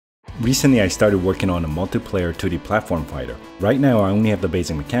Recently I started working on a multiplayer 2D platform fighter. Right now I only have the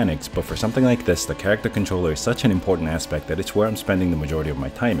basic mechanics, but for something like this, the character controller is such an important aspect that it's where I'm spending the majority of my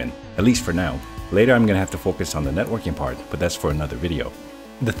time in, at least for now. Later I'm gonna have to focus on the networking part, but that's for another video.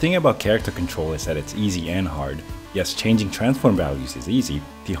 The thing about character control is that it's easy and hard. Yes, changing transform values is easy.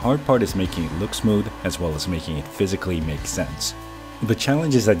 The hard part is making it look smooth, as well as making it physically make sense. The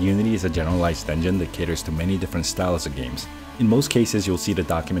challenge is that Unity is a generalized engine that caters to many different styles of games. In most cases, you'll see the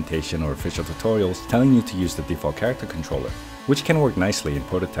documentation or official tutorials telling you to use the default character controller, which can work nicely in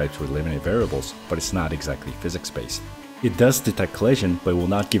prototypes with limited variables, but it's not exactly physics-based. It does detect collision, but will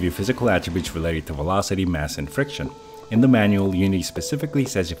not give you physical attributes related to velocity, mass, and friction. In the manual, Unity specifically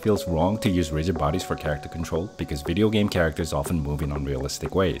says it feels wrong to use rigid bodies for character control because video game characters often move in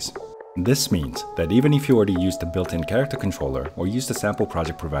unrealistic ways. This means that even if you already use the built-in character controller or use the sample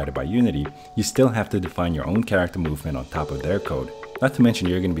project provided by Unity, you still have to define your own character movement on top of their code. Not to mention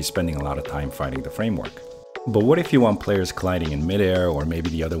you're going to be spending a lot of time fighting the framework. But what if you want players colliding in midair, or maybe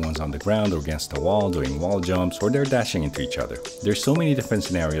the other one's on the ground or against the wall doing wall jumps, or they're dashing into each other? There's so many different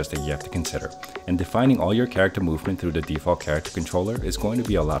scenarios that you have to consider, and defining all your character movement through the default character controller is going to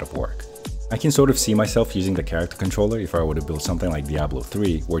be a lot of work. I can sort of see myself using the character controller if I were to build something like Diablo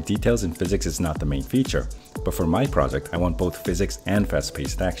 3, where details in physics is not the main feature, but for my project I want both physics and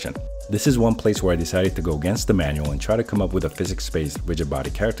fast-paced action. This is one place where I decided to go against the manual and try to come up with a physics-based rigid body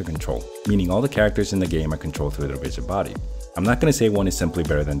character control, meaning all the characters in the game are controlled through the rigid body. I'm not going to say one is simply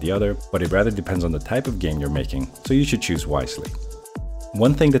better than the other, but it rather depends on the type of game you're making, so you should choose wisely.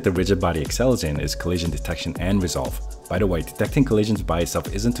 One thing that the rigid body excels in is collision detection and resolve. By the way, detecting collisions by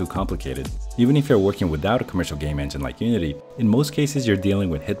itself isn't too complicated. Even if you're working without a commercial game engine like Unity, in most cases you're dealing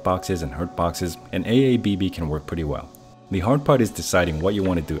with hitboxes and hurtboxes, and AABB can work pretty well. The hard part is deciding what you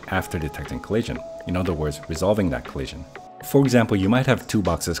want to do after detecting collision, in other words, resolving that collision. For example, you might have two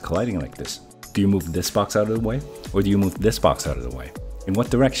boxes colliding like this. Do you move this box out of the way, or do you move this box out of the way? In what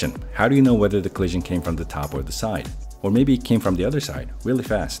direction? How do you know whether the collision came from the top or the side? Or maybe it came from the other side, really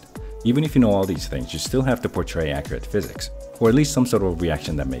fast. Even if you know all these things, you still have to portray accurate physics, or at least some sort of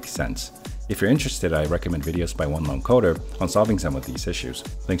reaction that makes sense. If you're interested, I recommend videos by OneLoneCoder on solving some of these issues.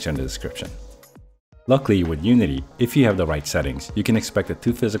 Links are in the description. Luckily, with Unity, if you have the right settings, you can expect the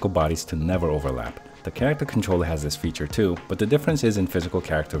two physical bodies to never overlap. The character controller has this feature too, but the difference is in physical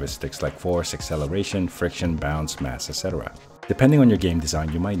characteristics like force, acceleration, friction, bounce, mass, etc. Depending on your game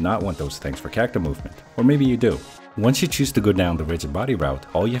design, you might not want those things for character movement, or maybe you do. Once you choose to go down the rigid body route,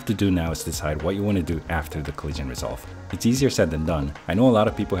 all you have to do now is decide what you want to do after the collision resolve. It's easier said than done. I know a lot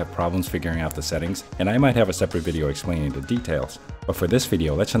of people have problems figuring out the settings, and I might have a separate video explaining the details. But for this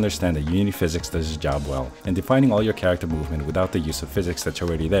video, let's understand that Unity physics does its job well, and defining all your character movement without the use of physics that's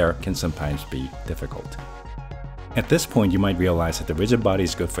already there can sometimes be difficult. At this point, you might realize that the rigid body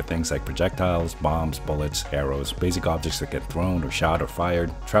is good for things like projectiles, bombs, bullets, arrows, basic objects that get thrown or shot or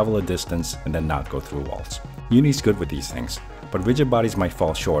fired, travel a distance, and then not go through walls. Unity's good with these things, but rigid bodies might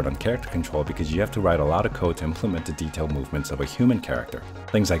fall short on character control because you have to write a lot of code to implement the detailed movements of a human character.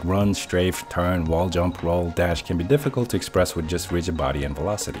 Things like run, strafe, turn, wall jump, roll, dash can be difficult to express with just rigid body and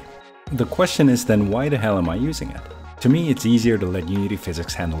velocity. The question is then, why the hell am I using it? To me, it's easier to let Unity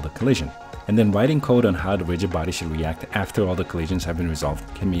physics handle the collision, and then writing code on how the rigid body should react after all the collisions have been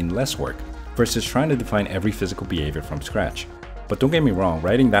resolved can mean less work, versus trying to define every physical behavior from scratch. But don't get me wrong,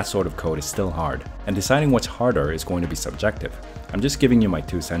 writing that sort of code is still hard, and deciding what's harder is going to be subjective. I'm just giving you my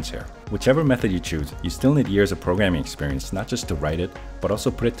 2 cents here. Whichever method you choose, you still need years of programming experience, not just to write it, but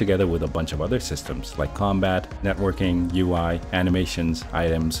also put it together with a bunch of other systems like combat, networking, UI, animations,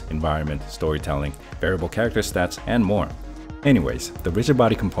 items, environment, storytelling, variable character stats, and more. Anyways, the rigid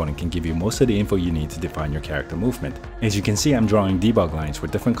body component can give you most of the info you need to define your character movement. As you can see, I'm drawing debug lines with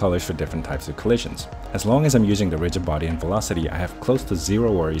different colors for different types of collisions. As long as I'm using the rigid body and velocity, I have close to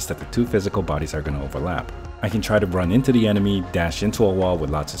zero worries that the two physical bodies are going to overlap. I can try to run into the enemy, dash into a wall with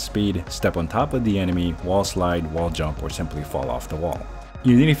lots of speed, step on top of the enemy, wall slide, wall jump, or simply fall off the wall.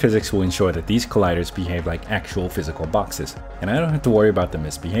 Unity physics will ensure that these colliders behave like actual physical boxes, and I don't have to worry about them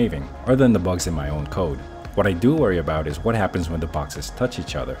misbehaving, other than the bugs in my own code. What I do worry about is what happens when the boxes touch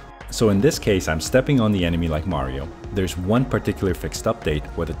each other. So in this case, I'm stepping on the enemy like Mario. There's one particular fixed update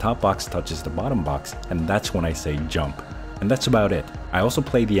where the top box touches the bottom box, and that's when I say jump. And that's about it. I also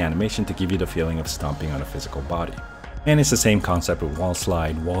play the animation to give you the feeling of stomping on a physical body. And it's the same concept with wall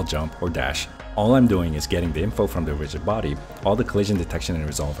slide, wall jump, or dash. All I'm doing is getting the info from the rigid body. All the collision detection and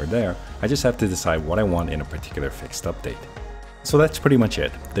resolve are there. I just have to decide what I want in a particular fixed update. So that's pretty much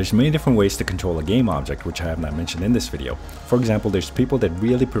it. There's many different ways to control a game object which I have not mentioned in this video. For example, there's people that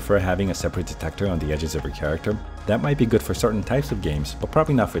really prefer having a separate detector on the edges of your character. That might be good for certain types of games, but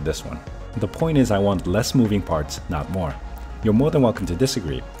probably not for this one. The point is I want less moving parts, not more. You're more than welcome to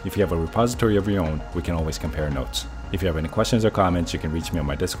disagree. If you have a repository of your own, we can always compare notes. If you have any questions or comments, you can reach me on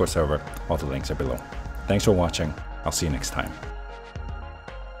my Discord server. All the links are below. Thanks for watching. I'll see you next time.